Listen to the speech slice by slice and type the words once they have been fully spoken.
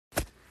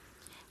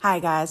Hi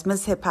guys,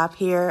 Ms. Hip Hop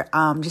here.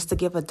 Just to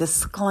give a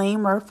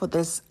disclaimer for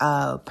this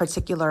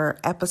particular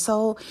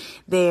episode,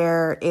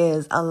 there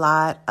is a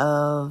lot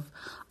of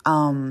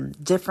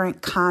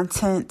different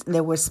content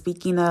that we're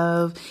speaking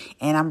of,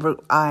 and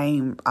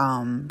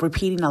I'm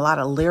repeating a lot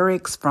of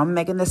lyrics from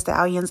Megan Thee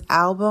Stallion's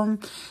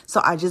album.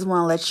 So I just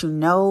want to let you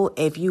know,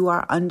 if you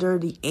are under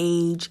the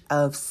age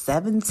of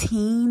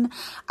 17,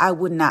 I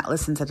would not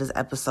listen to this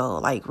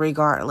episode, like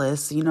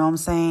regardless, you know what I'm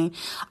saying?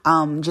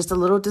 Just a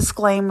little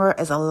disclaimer,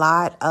 is a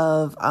lot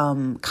of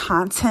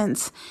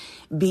content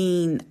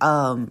being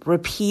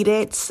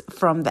repeated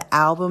from the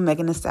album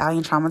Megan Thee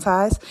Stallion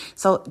Traumatized.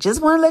 So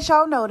just want to let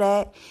y'all know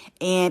that.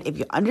 And if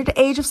you're under the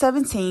age of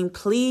 17,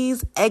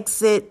 please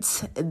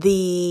exit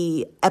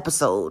the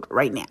episode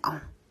right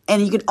now.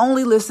 And you can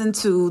only listen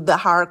to the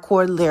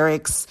hardcore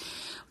lyrics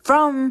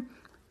from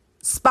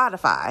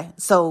Spotify.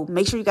 So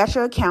make sure you got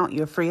your account,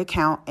 your free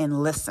account,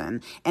 and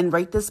listen. And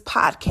rate this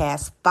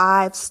podcast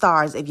 5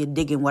 stars if you're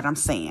digging what I'm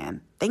saying.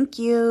 Thank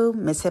you.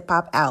 Miss Hip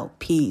Hop out.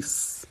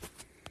 Peace.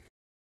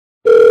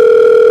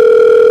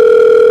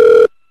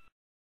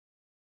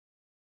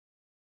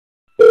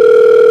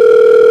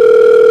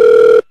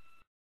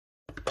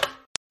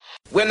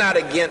 We're not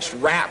against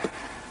rap.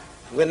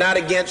 We're not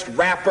against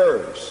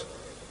rappers.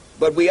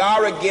 But we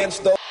are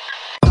against those.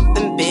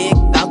 Something big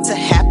about to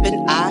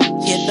happen. I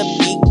hear the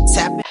beat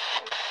tapping.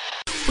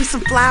 We some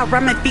fly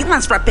rhyming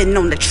felines rapping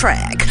on the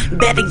track.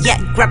 Better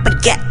yet, grab a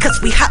gat,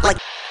 cause we hot like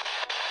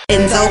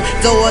Enzo.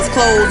 Doors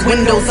closed,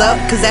 windows up,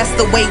 cause that's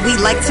the way we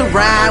like to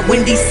ride.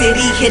 Windy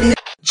City hitting.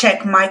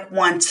 Check mic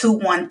 1 2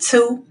 1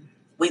 2.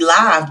 We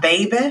live,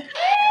 baby.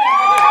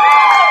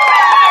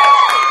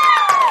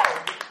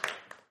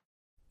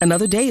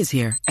 Another day is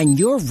here, and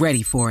you're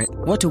ready for it.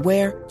 What to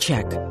wear?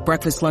 Check.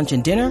 Breakfast, lunch,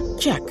 and dinner?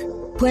 Check.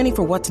 Planning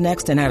for what's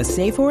next and how to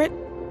save for it?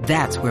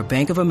 That's where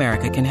Bank of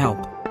America can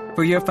help.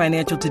 For your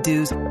financial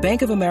to-dos,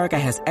 Bank of America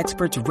has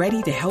experts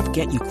ready to help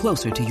get you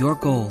closer to your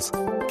goals.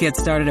 Get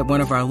started at one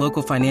of our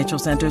local financial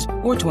centers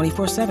or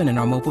 24/7 in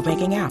our mobile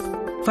banking app.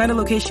 Find a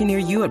location near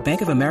you at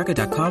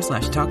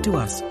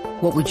bankofamerica.com/talktous.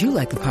 What would you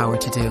like the power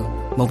to do?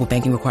 Mobile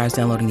banking requires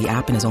downloading the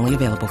app and is only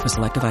available for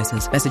select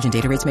devices. Message and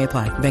data rates may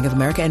apply. Bank of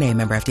America N.A.,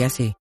 member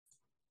FDIC.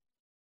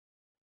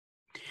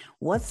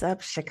 What's up,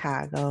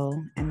 Chicago?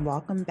 And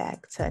welcome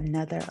back to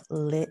another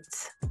lit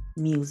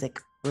music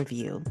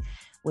review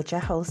with your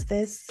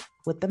hostess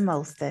with the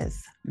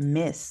mostest,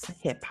 Miss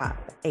Hip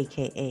Hop,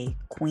 aka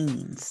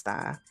Queen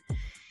Star.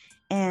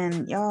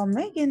 And y'all,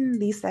 Megan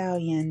Thee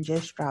Stallion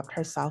just dropped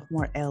her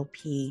sophomore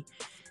LP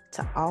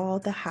to all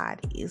the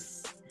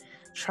hotties.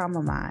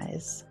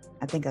 Traumatize.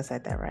 I think I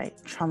said that right.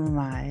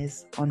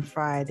 Traumatize on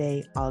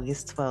Friday,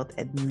 August 12th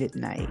at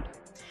midnight.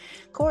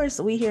 Of course,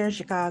 we here in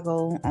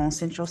Chicago on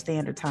Central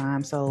Standard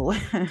Time, so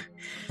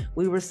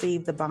we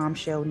received the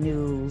bombshell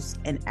news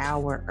an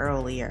hour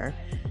earlier.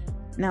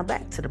 Now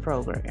back to the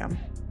program.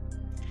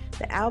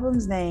 The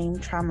album's name,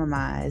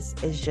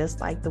 Traumatize, is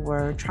just like the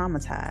word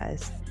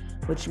traumatized,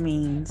 which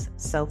means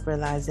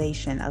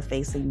self-realization of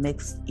facing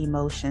mixed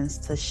emotions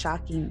to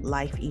shocking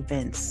life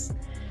events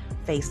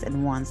faced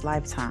in one's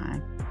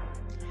lifetime,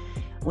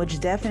 which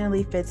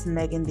definitely fits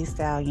Megan Thee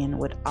Stallion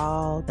with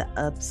all the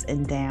ups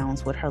and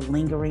downs with her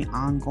lingering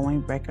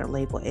ongoing record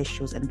label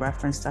issues in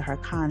reference to her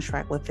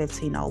contract with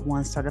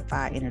 1501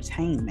 Certified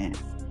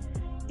Entertainment.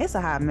 It's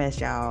a hot mess,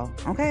 y'all,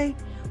 okay?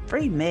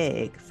 Free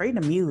Meg, free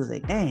the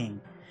music, dang.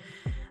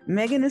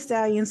 Megan Thee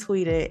Stallion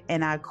tweeted,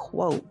 and I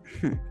quote,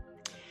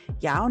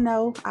 "Y'all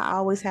know I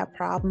always have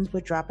problems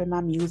with dropping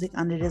my music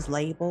under this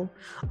label.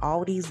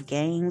 All these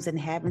games and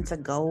having to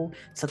go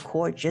to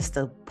court just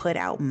to put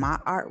out my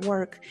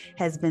artwork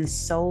has been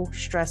so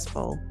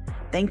stressful.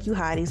 Thank you,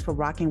 hotties, for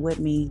rocking with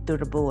me through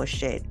the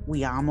bullshit.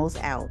 We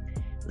almost out.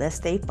 Let's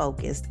stay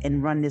focused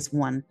and run this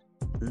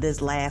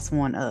last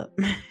one up."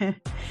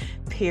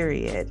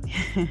 Period.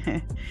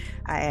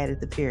 I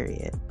added the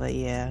period, but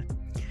yeah.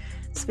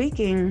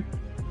 Speaking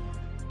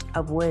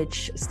of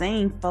which,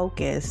 staying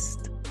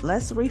focused,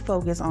 let's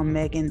refocus on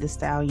Megan Thee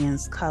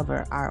Stallion's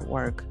cover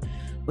artwork,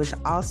 which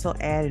also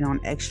added on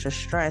extra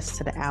stress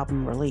to the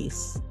album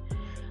release.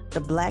 The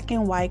black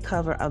and white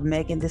cover of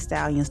Megan Thee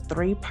Stallion's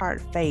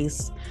 3-part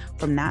face,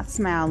 from not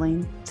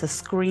smiling to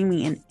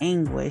screaming in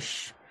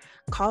anguish,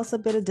 caused a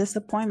bit of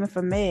disappointment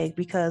for Meg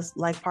because,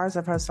 like, parts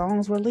of her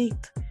songs were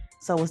leaked,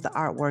 so was the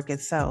artwork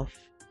itself.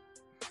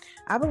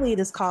 I believe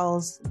this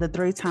caused the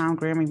 3-time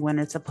Grammy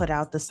winner to put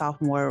out the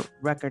sophomore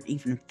record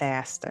even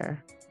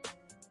faster.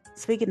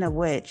 Speaking of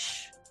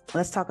which,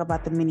 let's talk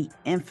about the many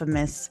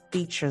infamous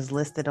features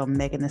listed on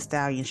Megan Thee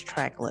Stallion's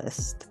track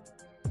list.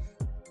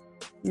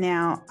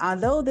 Now,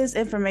 although this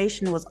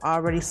information was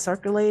already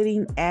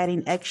circulating,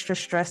 adding extra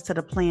stress to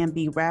the Plan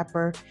B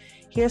rapper,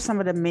 here's some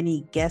of the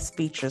many guest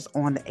features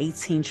on the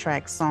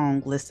 18-track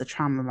song list of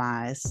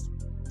Traumatized,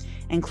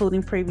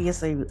 including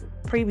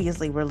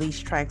previously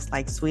released tracks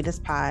like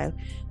Sweetest Pie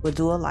with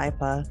Dua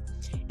Lipa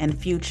and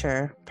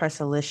Future,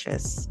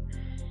 Persilicious,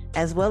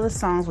 as well as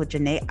songs with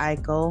Jhené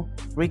Aiko,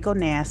 Rico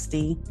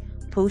Nasty,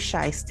 Pooh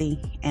Shiesty,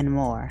 and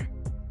more.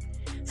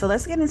 So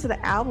let's get into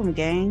the album,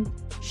 gang.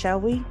 Shall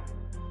we?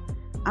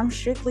 I'm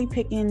strictly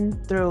picking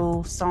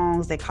through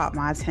songs that caught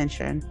my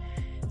attention.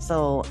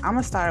 So I'm going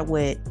to start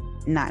with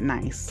Not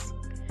Nice.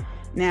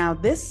 Now,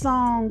 this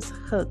song's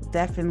hook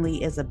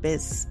definitely is a bit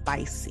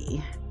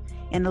spicy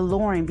and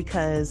alluring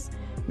because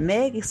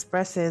Meg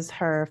expresses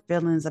her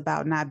feelings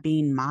about not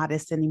being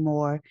modest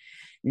anymore,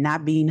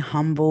 not being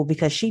humble,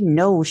 because she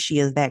knows she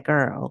is that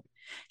girl.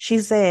 She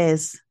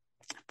says,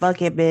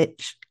 fuck it,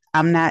 bitch.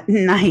 I'm not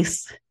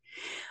nice.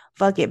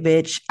 Fuck it,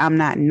 bitch. I'm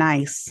not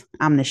nice.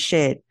 I'm the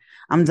shit.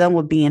 I'm done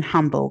with being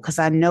humble because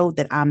I know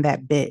that I'm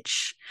that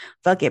bitch.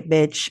 Fuck it,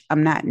 bitch.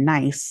 I'm not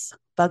nice.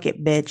 Fuck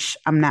it, bitch.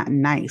 I'm not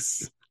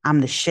nice.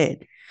 I'm the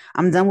shit.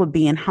 I'm done with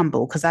being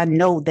humble because I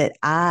know that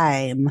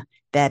I'm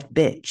that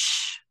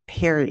bitch.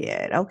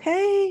 Period.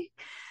 Okay.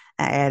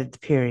 I added the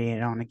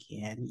period on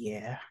again.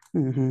 Yeah.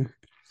 Mm-hmm.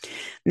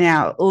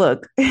 Now,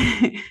 look,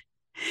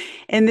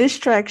 in this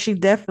track, she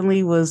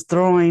definitely was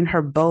throwing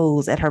her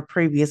bows at her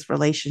previous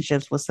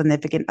relationships with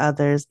significant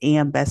others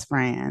and best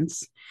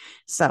friends.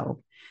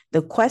 So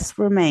the quest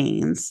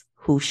remains,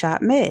 who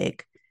shot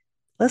Meg?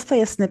 Let's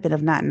play a snippet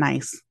of Not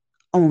Nice,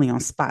 only on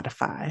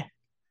Spotify.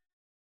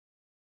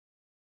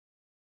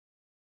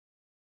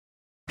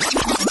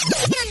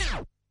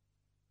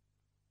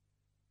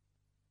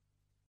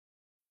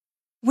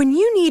 When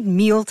you need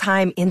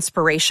mealtime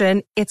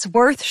inspiration, it's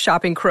worth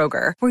shopping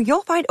Kroger, where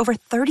you'll find over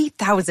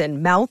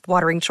 30,000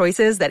 mouth-watering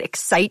choices that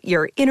excite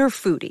your inner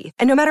foodie.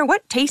 And no matter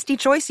what tasty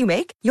choice you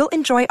make, you'll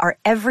enjoy our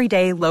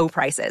everyday low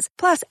prices,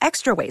 plus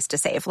extra ways to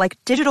save, like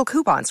digital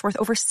coupons worth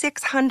over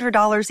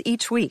 $600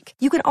 each week.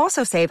 You can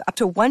also save up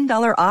to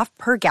 $1 off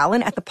per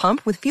gallon at the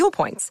pump with fuel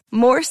points.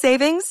 More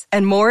savings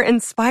and more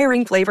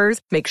inspiring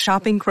flavors make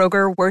shopping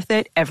Kroger worth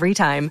it every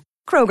time.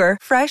 Kroger,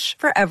 fresh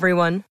for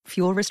everyone.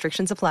 Fuel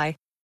restrictions apply.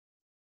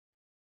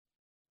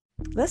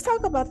 Let's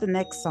talk about the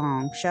next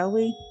song, shall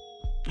we?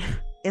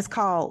 It's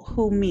called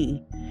Who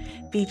Me,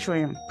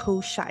 featuring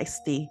Pooh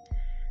Shiesty.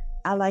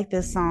 I like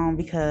this song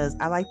because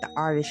I like the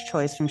artist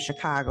choice from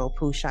Chicago,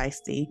 Pooh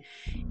Shiesty.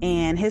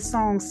 And his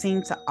songs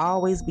seem to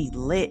always be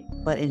lit,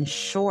 but in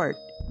short,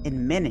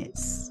 in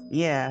minutes.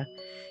 Yeah.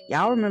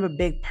 Y'all remember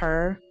Big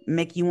Purr?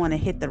 Make you want to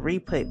hit the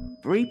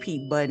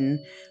repeat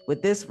button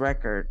with this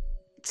record,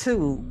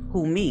 too,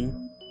 Who Me.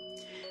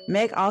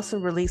 Meg also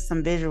released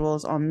some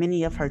visuals on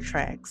many of her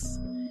tracks.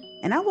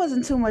 And I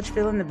wasn't too much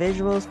feeling the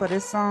visuals for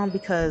this song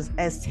because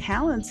as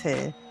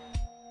talented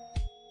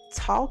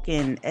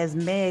talking as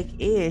Meg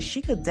is,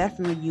 she could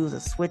definitely use a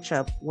switch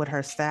up with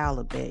her style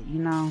a bit, you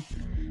know?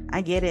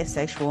 I get it,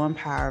 sexual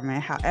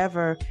empowerment.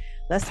 However,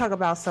 let's talk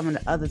about some of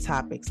the other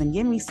topics and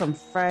give me something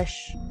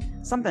fresh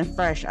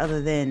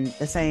other than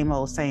the same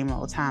old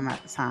time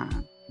after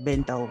time,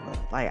 bent over.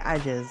 Like, I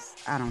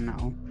don't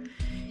know.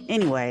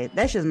 Anyway,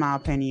 that's just my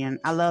opinion.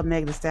 I love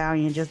Meg Thee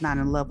Stallion, just not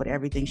in love with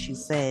everything she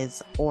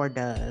says or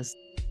does.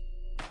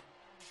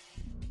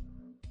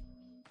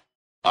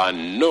 I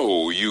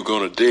know you're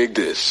gonna dig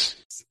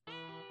this.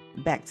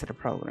 Back to the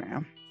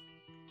program.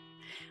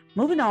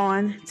 Moving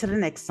on to the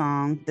next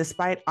song.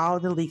 Despite all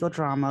the legal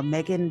drama,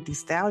 Megan Thee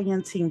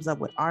Stallion teams up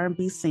with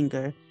R&B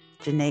singer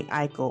Jhené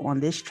Aiko on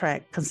this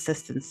track,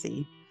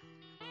 Consistency,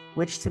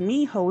 which to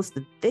me holds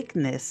the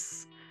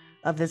thickness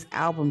of this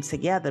album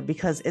together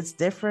because it's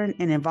different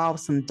and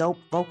involves some dope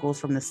vocals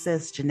from the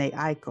sis Jhené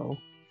Aiko.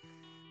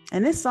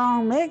 In this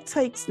song, Meg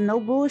takes no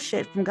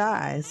bullshit from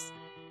guys.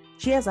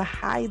 She has a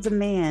high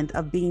demand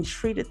of being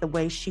treated the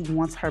way she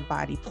wants her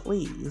body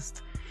pleased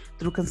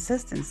through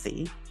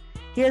consistency.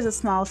 Here's a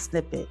small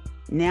snippet,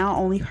 now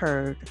only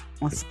heard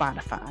on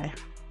Spotify.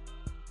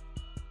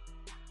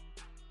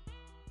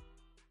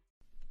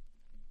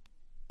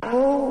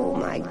 Oh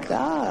my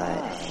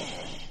gosh.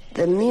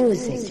 The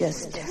music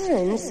just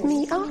turns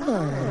me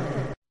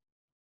on.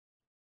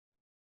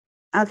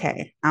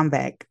 Okay, I'm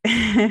back.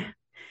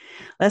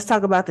 Let's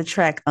talk about the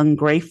track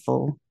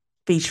Ungrateful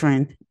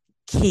featuring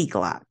Key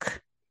Glock.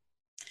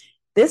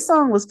 This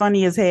song was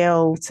funny as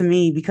hell to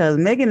me because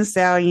Megan Thee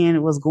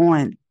Stallion was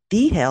going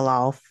the hell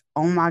off.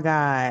 Oh my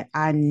God,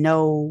 I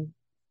know.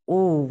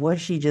 Oh, what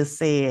she just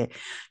said.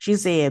 She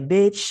said,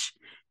 bitch,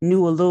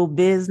 knew a little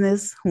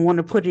business, want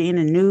to put it in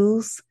the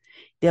news.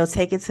 They'll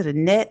take it to the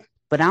net,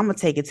 but I'm going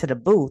to take it to the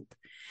booth.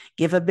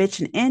 Give a bitch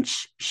an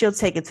inch, she'll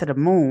take it to the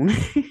moon.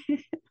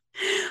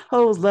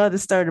 Hoes love to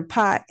stir the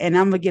pot, and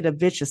I'm going to get a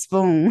bitch a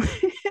spoon.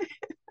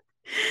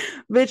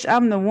 Bitch,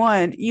 I'm the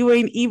one. You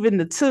ain't even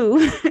the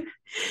two.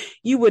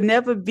 You would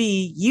never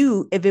be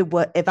you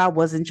if I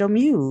wasn't your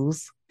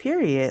muse.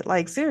 Period.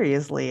 Like,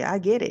 seriously, I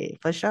get it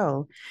for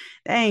sure.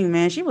 Dang,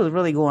 man, she was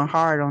really going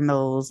hard on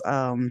those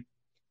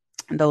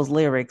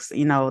lyrics.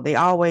 You know, they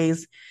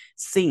always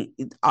seem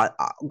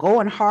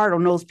going hard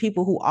on those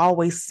people who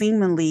always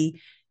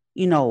seemingly,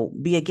 you know,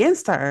 be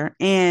against her.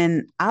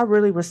 And I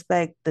really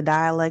respect the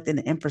dialect and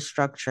the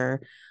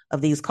infrastructure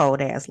of these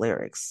cold ass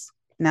lyrics.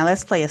 Now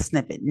let's play a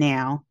snippet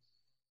now.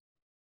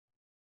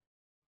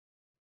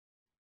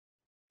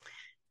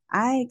 All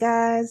right,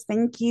 guys,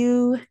 thank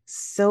you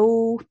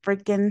so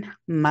freaking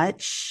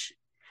much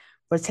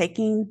for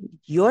taking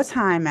your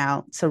time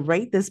out to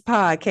rate this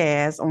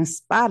podcast on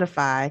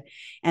Spotify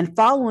and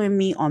following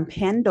me on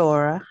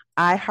Pandora,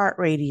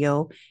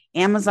 iHeartRadio,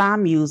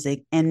 Amazon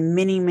Music, and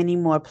many, many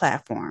more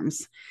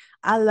platforms.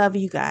 I love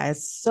you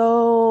guys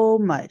so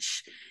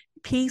much.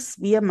 Peace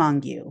be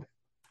among you.